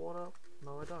another water.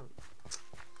 No, I don't.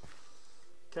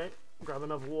 Okay, grab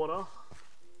another water,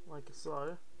 like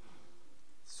so.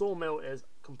 Sawmill is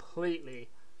completely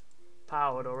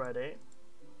powered already.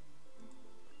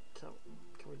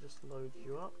 Can we just load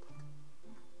you up?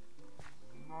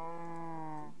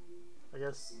 I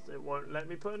guess it won't let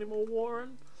me put any more water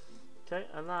in. Okay,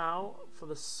 and now for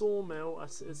the sawmill,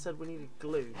 it said we needed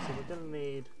glue, so we're going to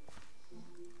need.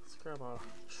 Let's grab our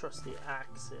trusty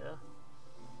axe here.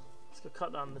 Let's go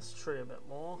cut down this tree a bit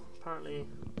more. Apparently,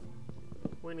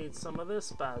 we need some of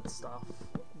this bad stuff.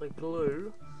 The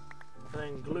glue. And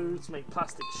then glue to make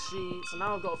plastic sheets. And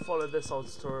now I've got to follow this whole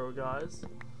tutorial, guys,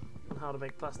 on how to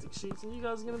make plastic sheets. And you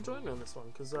guys are going to join me on this one,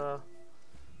 because the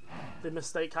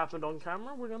mistake happened on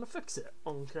camera. We're going to fix it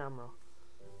on camera.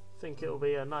 I think it'll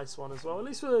be a nice one as well. At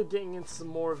least we're getting into some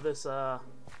more of this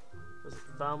Was it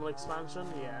thermal expansion?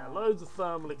 Yeah, loads of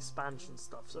thermal expansion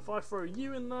stuff. So if I throw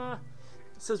you in there,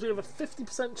 it says we have a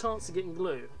 50% chance of getting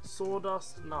glue.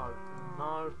 Sawdust? No.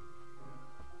 No.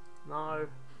 No.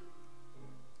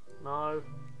 No.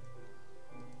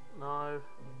 No.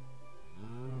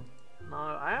 No.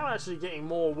 I am actually getting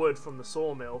more wood from the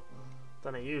sawmill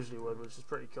than I usually would, which is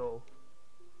pretty cool.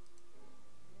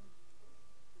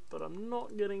 But I'm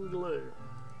not getting glue.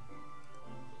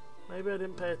 Maybe I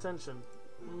didn't pay attention.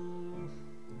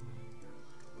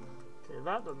 Okay,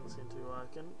 that doesn't seem to be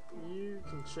working. You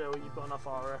can chill, you've got enough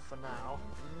RF for now.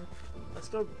 Let's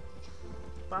go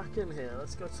back in here.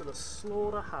 Let's go to the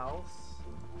slaughterhouse.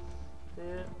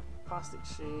 Here, plastic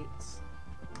sheets,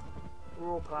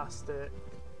 raw plastic,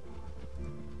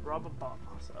 rubber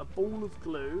bars, a ball of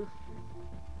glue.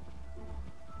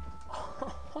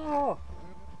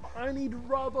 I need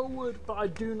rubber wood, but I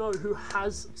do know who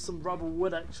has some rubber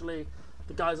wood actually.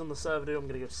 The guys on the server do. I'm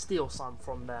going to go steal some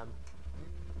from them.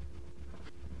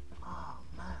 Oh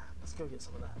man, let's go get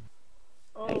some of that.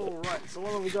 Alright, so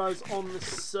one of the guys on the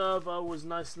server was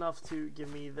nice enough to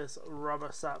give me this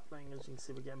rubber sapling. As you can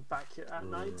see, we're getting back here at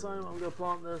night time. I'm going to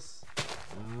plant this,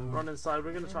 run inside.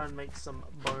 We're going to try and make some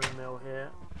bone meal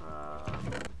here.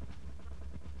 I'm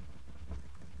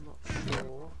not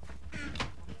sure.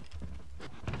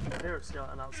 I hear a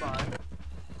skeleton outside.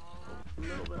 A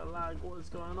little bit of lag. What is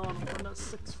going on? I'm running at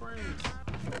 6 frames.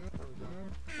 There we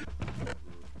go.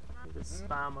 You can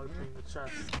spam opening the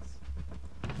chests.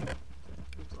 Okay,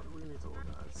 we need to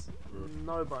organize.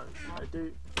 No bones. I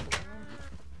do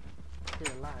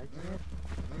hear lag.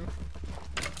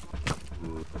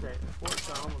 Okay, what's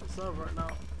going on with the server right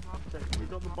now? Okay, we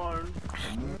got the bone.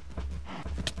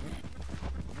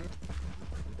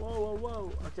 Whoa, whoa,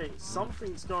 whoa. Okay,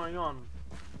 something's going on.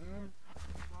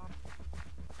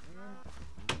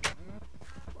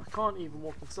 I can't even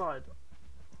walk inside.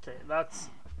 Okay, that's...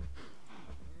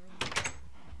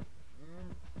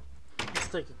 Let's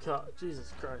take a cut.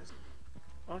 Jesus Christ.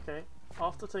 Okay,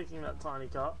 after taking that tiny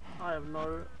cut, I have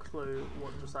no clue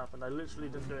what just happened. I literally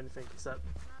didn't do anything except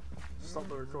stop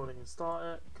the recording and start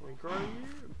it. Can we grow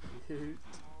you? Hoot.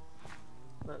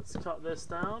 Let's cut this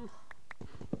down.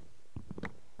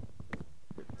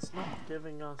 It's not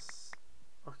giving us...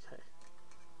 Okay.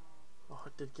 Oh,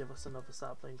 it did give us another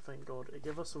sapling, thank God. It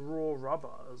gave us a raw rubber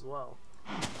as well,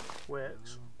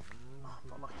 which... Oh, I'm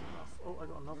not lucky enough. Oh, I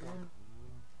got another one.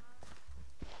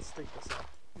 Let's dig this up.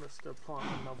 Let's go plant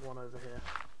another one over here.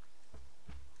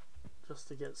 Just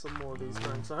to get some more of these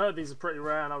going. So I heard these are pretty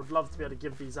rare and I would love to be able to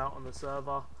give these out on the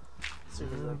server as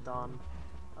soon as they're done.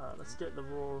 Let's get the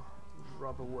raw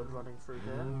rubber wood running through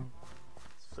here.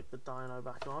 Let's flick the dino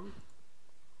back on.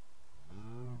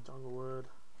 Jungle wood.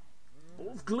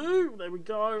 Ball of glue! There we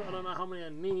go. I don't know how many I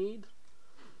need.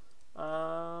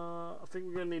 I think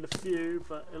we're going to need a few,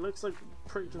 but it looks like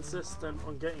pretty consistent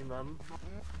on getting them,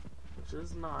 which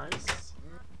is nice.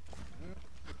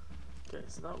 Okay,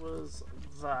 so that was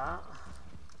that.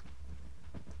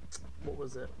 What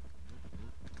was it?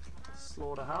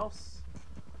 Slaughterhouse.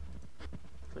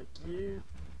 Click you.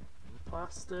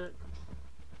 Plastic.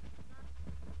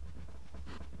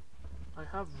 I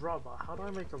have rubber. How do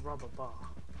I make a rubber bar?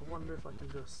 I wonder if I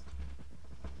can just...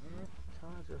 Can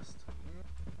I just...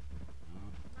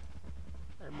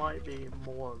 It might be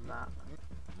more than that.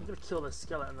 I'm gonna kill this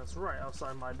skeleton that's right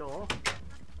outside my door.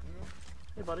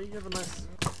 Hey buddy, you have a nice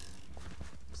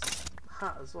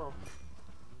hat as well.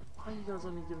 Why are you guys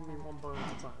only giving me one bone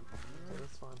at a time? Okay,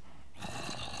 that's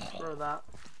fine. Grow that.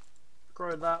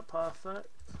 Grow that, perfect.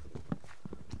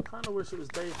 Kinda wish it was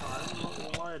daytime, I'm not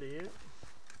gonna lie to you.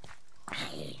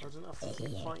 I don't have to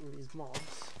keep fighting these mobs.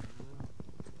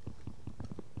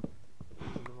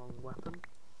 Using the wrong weapon.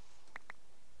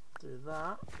 Do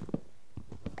that.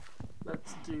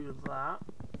 Let's do that.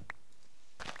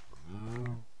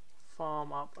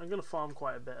 Farm up. I'm going to farm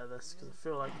quite a bit of this because I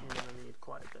feel like I'm going to need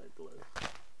quite a bit of glue.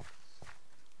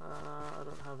 I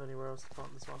don't have anywhere else to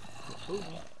plant this one. Ooh.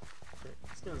 Okay,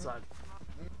 let's get inside.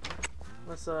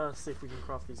 Let's see if we can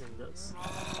craft these ingots.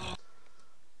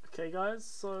 Okay guys,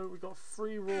 so we've got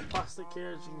 3 raw plastic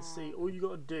here. As you can see, all you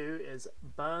got to do is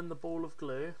burn the ball of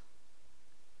glue.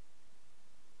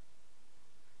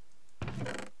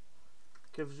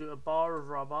 Gives you a bar of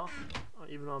rubber.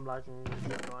 Even though I'm lagging,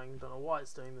 keep going. Don't know why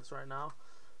it's doing this right now.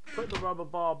 Put the rubber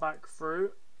bar back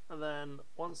through, and then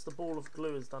once the ball of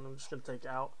glue is done, I'm just going to take it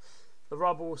out. The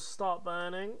rubber will start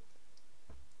burning,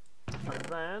 and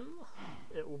then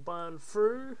it will burn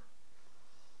through.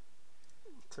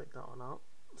 Take that one out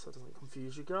so it doesn't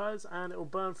confuse you guys, and it will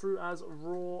burn through as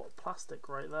raw plastic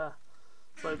right there.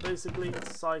 So basically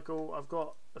it's a cycle. I've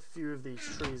got a few of these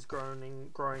trees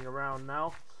growing around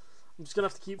now. I'm just gonna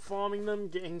have to keep farming them,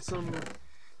 getting some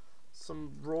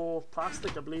raw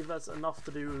plastic. I believe that's enough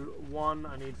to do one.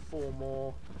 I need 4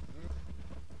 more.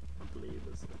 I believe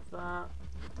it's like that.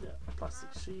 Yeah, plastic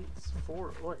sheets.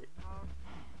 4. Wait.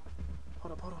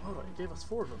 Hold up. It gave us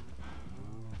 4 of them.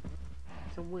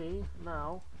 Can we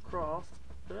now craft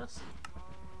this?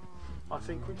 I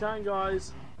think we can,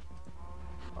 guys.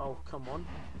 Oh, come on.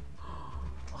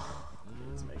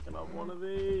 Let's make another one of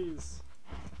these.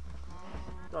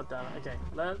 God damn it. Okay,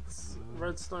 let's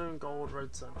redstone, gold,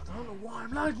 redstone. I don't know why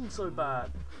I'm lagging so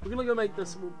bad. We're gonna go make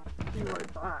this and we'll be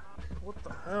right back. What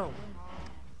the hell?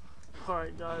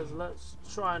 Alright guys, let's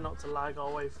try not to lag our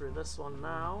way through this one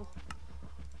now.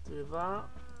 Do that.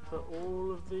 Put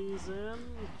all of these in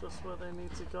just where they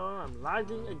need to go. I'm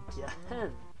lagging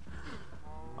again.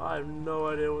 I have no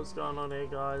idea what's going on here,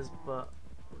 guys, but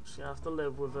we're just gonna have to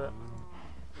live with it.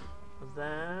 And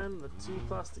then the 2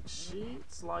 plastic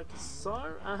sheets, like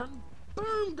so, and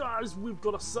boom, guys, we've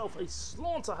got ourselves a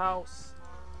slaughterhouse.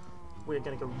 We're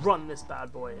gonna go run this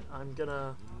bad boy. I'm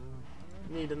gonna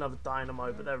need another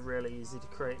dynamo, but they're really easy to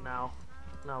create now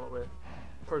that we're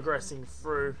progressing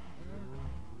through.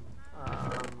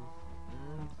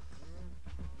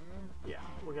 Yeah,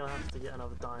 we're gonna have to get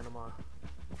another dynamo.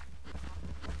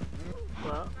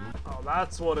 But, oh,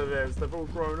 that's what it is. They've all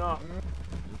grown up.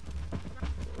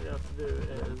 What we have to do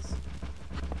is,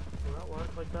 will that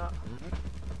work like that?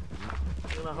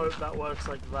 I'm gonna hope that works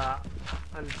like that,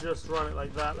 and just run it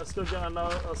like that. Let's go get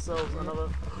ourselves another.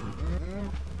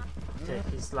 Okay,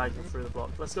 he's lagging through the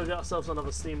block. Let's go get ourselves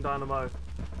another steam dynamo,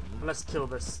 and let's kill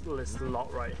this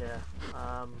lot right here.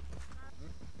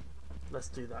 Let's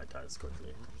do that, guys,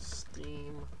 quickly.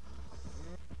 Steam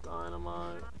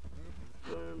dynamo.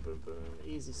 Boom, boom, boom.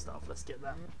 Easy stuff. Let's get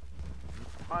that.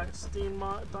 Alright, steam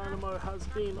dynamo has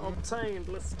been obtained.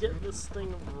 Let's get this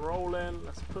thing rolling.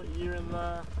 Let's put you in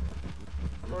there.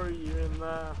 Throw you in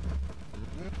there.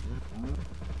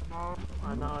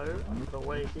 I know the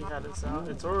way he had it sound.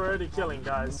 It's already killing,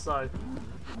 guys, so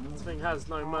this thing has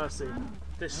no mercy.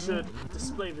 This should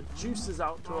display the juices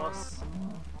out to us.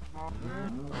 Oh,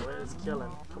 it is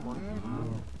killing. Come on.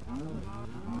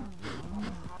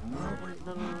 Oh, wait,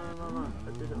 no. I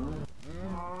did it wrong.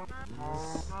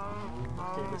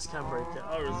 Okay, this can break it.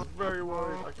 I was very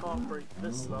worried. I can't break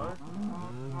this, though. It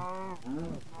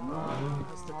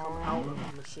has to come out of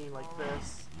the machine like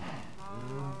this.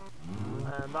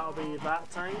 And that'll be that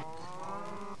tank.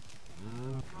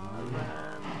 And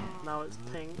then, now it's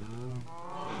pink.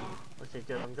 Okay,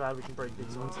 good. I'm glad we can break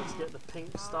these ones. Let's get the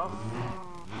pink stuff.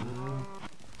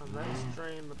 And let's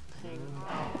drain the pink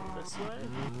out this way.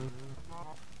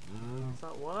 Does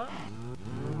that work? I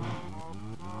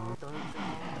don't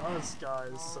think it does,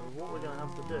 guys. So what we're going to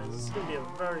have to do is, this is going to be a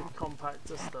very compact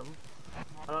system.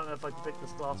 I don't know if I can pick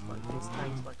this glass back, these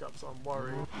tanks back up, so I'm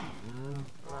worried. And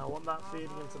I want that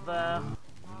feeding into there.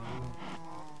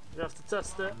 We have to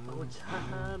test it, and we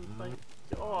can, thank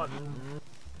God.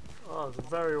 Oh, I was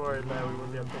very worried there we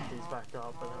wouldn't be able to pick these back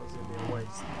up, and that was going to be a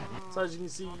waste. So as you can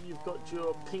see, you've got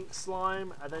your pink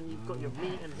slime, and then you've got your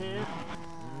meat in here.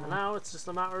 And now it's just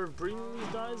a matter of breeding these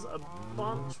guys a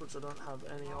bunch, which I don't have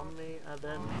any on me, and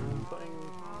then putting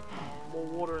more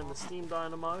water in the steam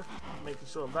dynamo, making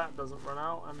sure that doesn't run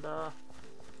out, and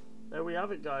there we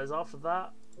have it, guys. After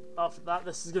that,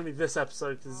 this is going to be this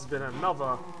episode, because it's been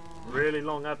another really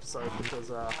long episode, because,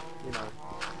 you know,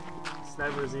 it's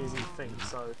never as easy to think,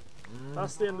 so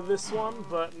that's the end of this one.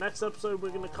 But next episode we're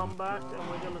going to come back, and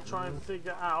we're going to try and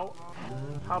figure out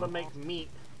how to make meat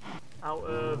out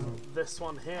of this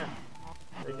one here.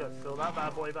 There you go, fill that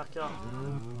bad boy back up,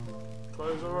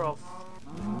 close her off.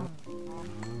 Get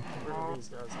rid of these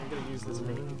guys. I'm going to use this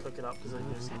meat and cook it up, because as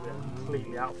you see we're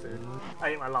completely out food. I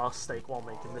ate my last steak while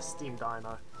making this steam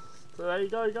dino. So there you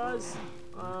go, guys.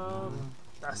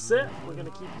 That's it. We're going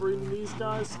to keep breeding these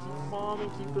guys, keep farming,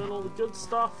 keep doing all the good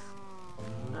stuff.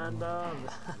 And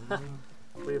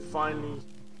we've finally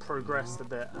progressed a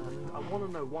bit, and I want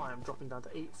to know why I'm dropping down to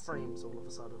 8 frames all of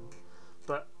a sudden.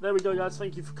 But there we go, guys.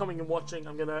 Thank you for coming and watching.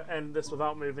 I'm going to end this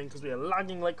without moving because we are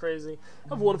lagging like crazy.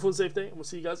 Have a wonderful and safe day, and we'll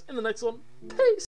see you guys in the next one. Peace!